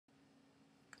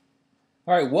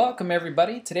All right, welcome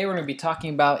everybody. Today we're going to be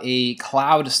talking about a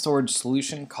cloud storage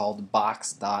solution called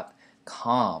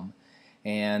Box.com.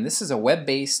 And this is a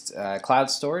web-based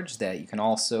cloud storage that you can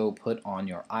also put on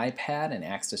your iPad and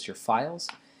access your files.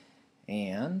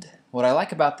 And what I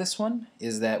like about this one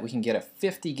is that we can get a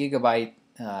 50 gigabyte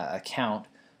account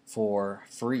for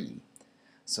free.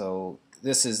 So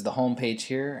this is the home page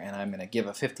here, and I'm going to give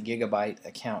a 50 gigabyte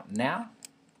account now.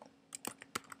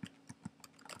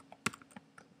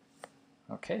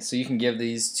 Okay, so you can give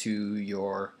these to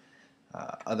your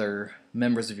other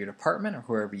members of your department or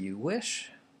whoever you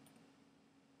wish.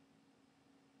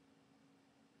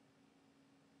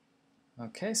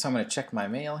 Okay, so I'm going to check my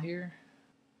mail here.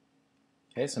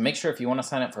 Okay, so make sure if you want to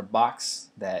sign up for Box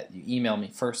that you email me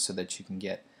first so that you can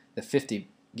get the 50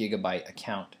 gigabyte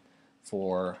account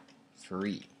for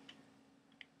free.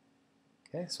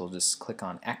 Okay, so we'll just click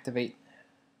on Activate.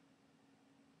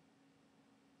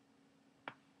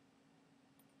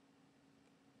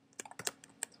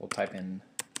 We'll type in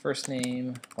first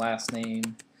name, last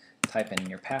name, type in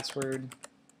your password.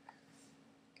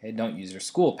 Okay, don't use your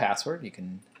school password. You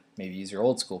can maybe use your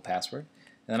old school password.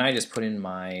 And then I just put in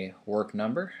my work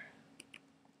number.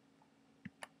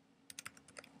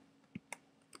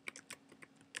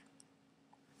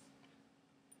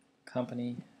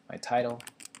 Company, my title.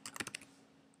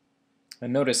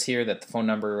 And notice here that the phone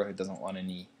number doesn't want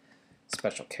any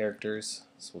special characters,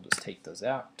 so we'll just take those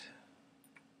out.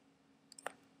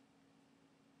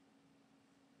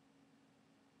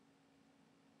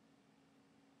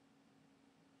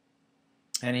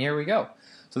 And here we go.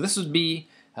 So this would be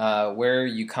where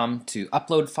you come to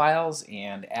upload files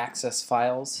and access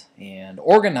files and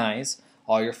organize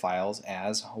all your files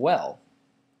as well.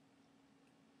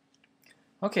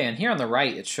 Okay, and here on the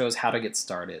right it shows how to get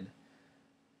started.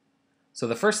 So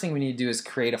the first thing we need to do is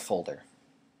create a folder.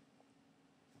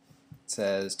 It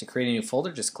says to create a new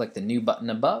folder, just click the new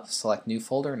button above, select new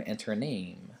folder, and enter a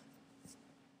name.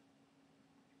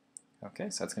 Okay,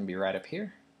 so that's going to be right up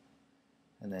here.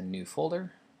 And then new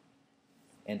folder,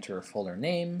 enter a folder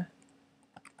name,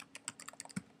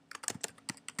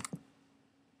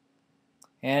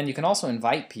 and you can also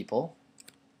invite people.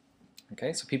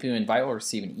 Okay, so people you invite will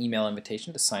receive an email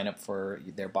invitation to sign up for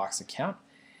their Box account,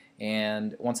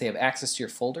 and once they have access to your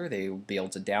folder, they will be able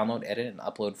to download, edit, and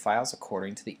upload files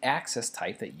according to the access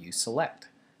type that you select.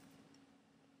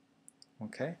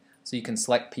 Okay, so you can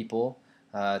select people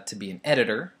to be an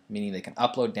editor, meaning they can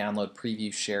upload, download,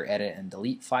 preview, share, edit, and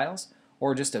delete files,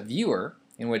 or just a viewer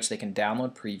in which they can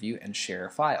download, preview, and share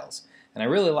files. And I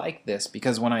really like this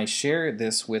because when I share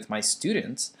this with my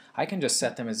students, I can just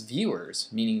set them as viewers,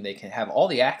 meaning they can have all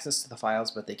the access to the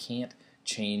files, but they can't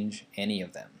change any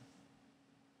of them.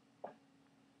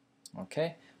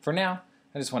 Okay, for now,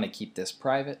 I just want to keep this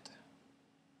private.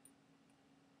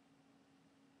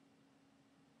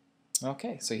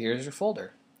 Okay, so here's your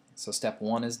folder. So step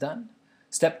 1 is done.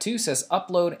 Step 2 says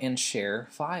upload and share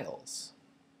files.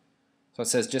 So it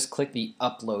says just click the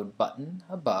upload button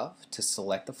above to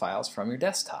select the files from your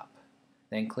desktop.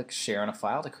 Then click share on a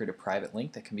file to create a private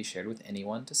link that can be shared with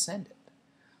anyone to send it.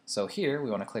 So here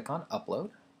we want to click on upload,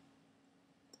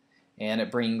 and it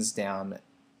brings down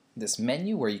this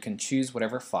menu where you can choose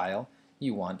whatever file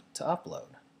you want to upload.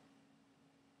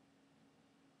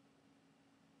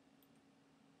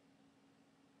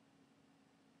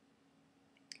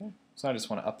 So I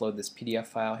just want to upload this PDF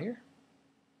file here.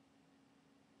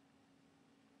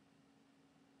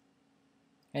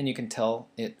 And you can tell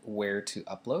it where to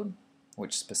upload,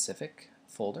 which specific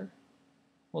folder.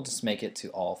 We'll just make it to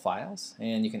all files,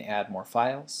 and you can add more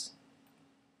files.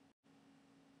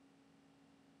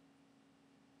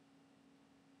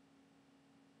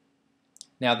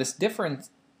 Now this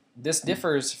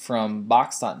differs from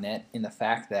Box.net in the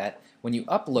fact that when you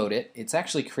upload it, it's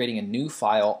actually creating a new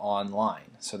file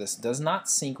online. So this does not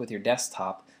sync with your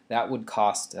desktop. That would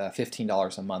cost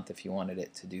 $15 a month if you wanted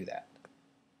it to do that.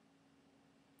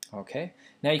 Okay,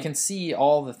 now you can see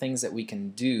all the things that we can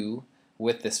do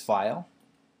with this file.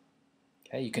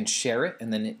 Okay, you can share it,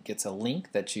 and then it gets a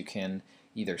link that you can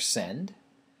either send,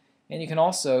 and you can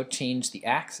also change the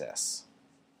access.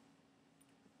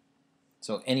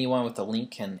 So anyone with a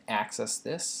link can access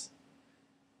this.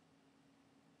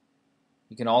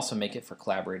 You can also make it for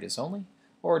collaborators only,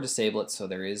 or disable it so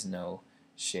there is no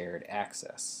shared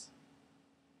access.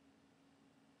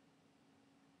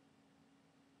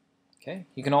 Okay,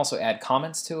 you can also add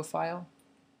comments to a file.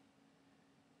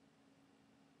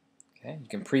 Okay, you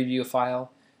can preview a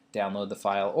file, download the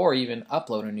file, or even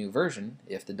upload a new version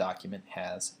if the document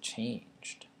has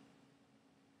changed.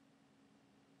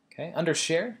 Okay, under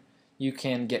Share, you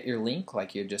can get your link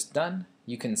like you had just done,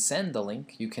 you can send the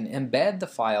link, you can embed the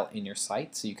file in your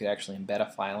site, so you could actually embed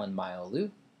a file in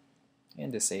MyOlu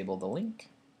and disable the link.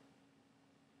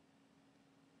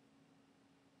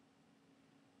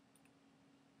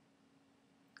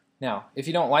 Now, if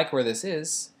you don't like where this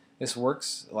is, this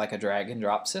works like a drag and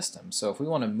drop system. So if we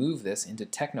want to move this into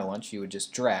Techno Lunch, you would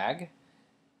just drag,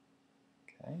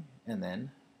 okay, and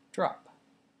then drop.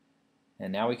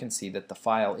 And now we can see that the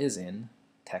file is in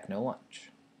Techno Lunch.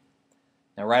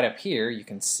 Now right up here you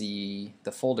can see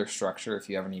the folder structure if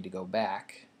you ever need to go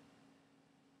back.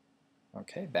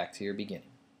 Okay, back to your beginning.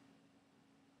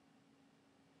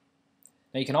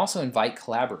 Now you can also invite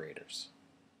collaborators.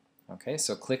 Okay,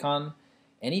 so click on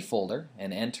any folder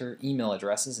and enter email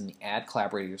addresses in the Add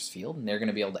Collaborators field, and they're going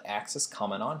to be able to access,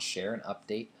 comment on, share, and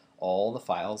update all the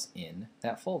files in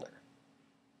that folder.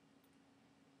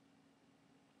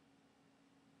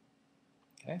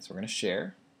 Okay, so we're going to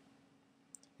share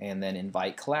and then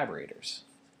invite collaborators.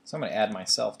 So I'm going to add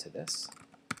myself to this.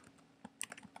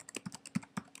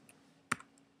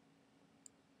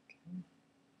 Okay.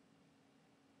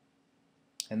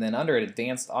 And then under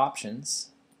Advanced Options,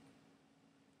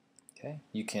 okay,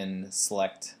 you can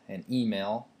select an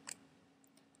email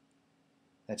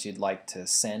that you'd like to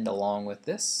send along with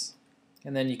this,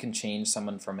 and then you can change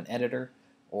someone from an editor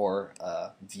or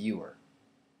a viewer.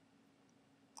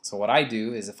 So what I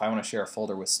do is if I want to share a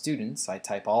folder with students, I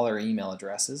type all their email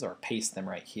addresses or paste them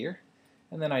right here,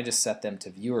 and then I just set them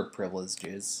to viewer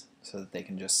privileges so that they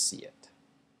can just see it.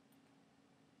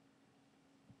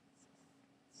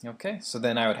 Okay, so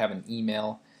then I would have an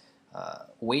email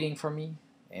waiting for me,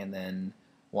 and then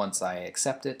once I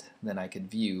accept it, then I could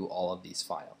view all of these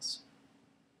files.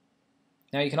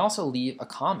 Now you can also leave a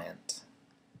comment,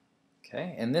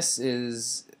 okay, and this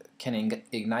can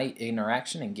ignite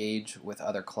interaction, engage with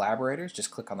other collaborators.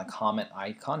 Just click on the comment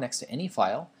icon next to any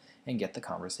file and get the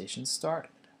conversation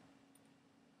started.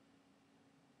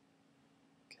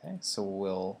 Okay, so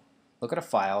we'll look at a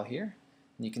file here,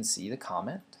 and you can see the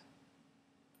comment.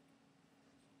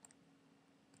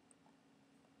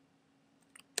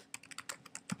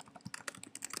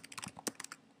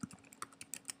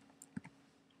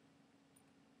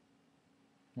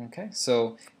 Okay,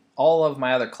 so all of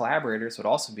my other collaborators would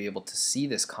also be able to see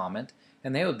this comment,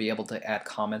 and they would be able to add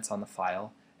comments on the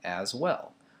file as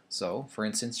well. So, for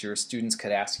instance, your students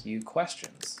could ask you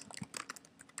questions.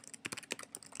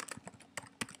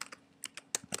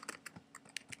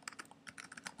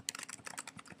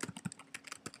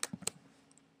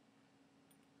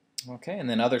 Okay, and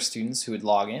then other students who would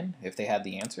log in, if they had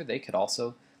the answer, they could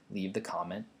also leave the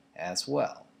comment as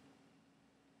well.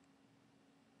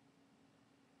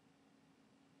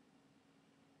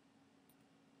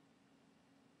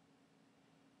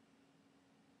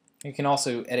 You can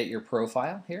also edit your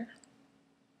profile here.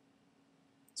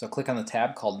 So click on the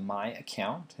tab called My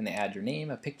Account and add your name,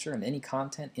 a picture, and any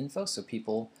content info so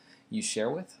people you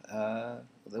share with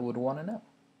would want to know.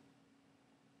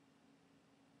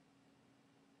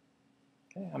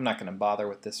 Okay, I'm not going to bother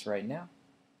with this right now.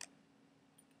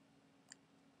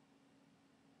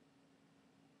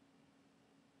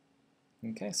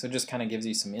 Okay, so it just kind of gives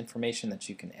you some information that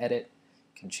you can edit.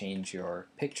 You can change your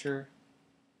picture.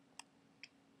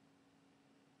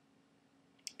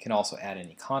 You can also add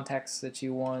any context that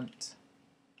you want.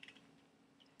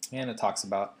 And it talks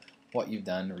about what you've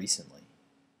done recently.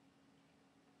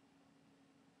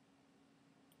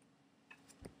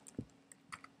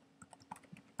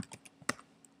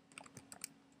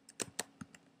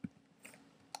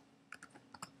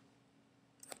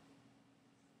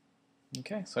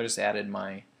 Okay, so I just added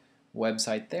my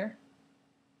website there.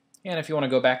 And if you want to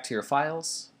go back to your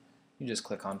files, you just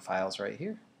click on Files right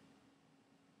here.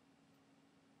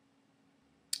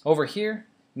 Over here,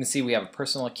 you can see we have a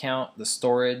personal account, the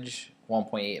storage,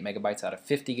 1.8 megabytes out of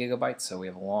 50 gigabytes, so we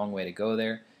have a long way to go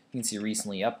there. You can see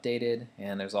recently updated,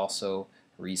 and there's also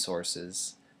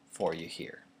resources for you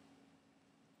here.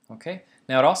 Okay,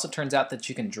 now it also turns out that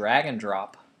you can drag and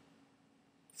drop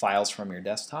files from your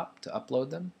desktop to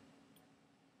upload them.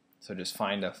 So just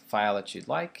find a file that you'd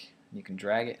like, you can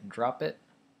drag it and drop it.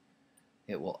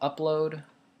 It will upload,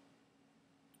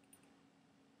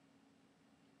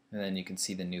 and then you can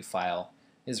see the new file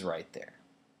is right there.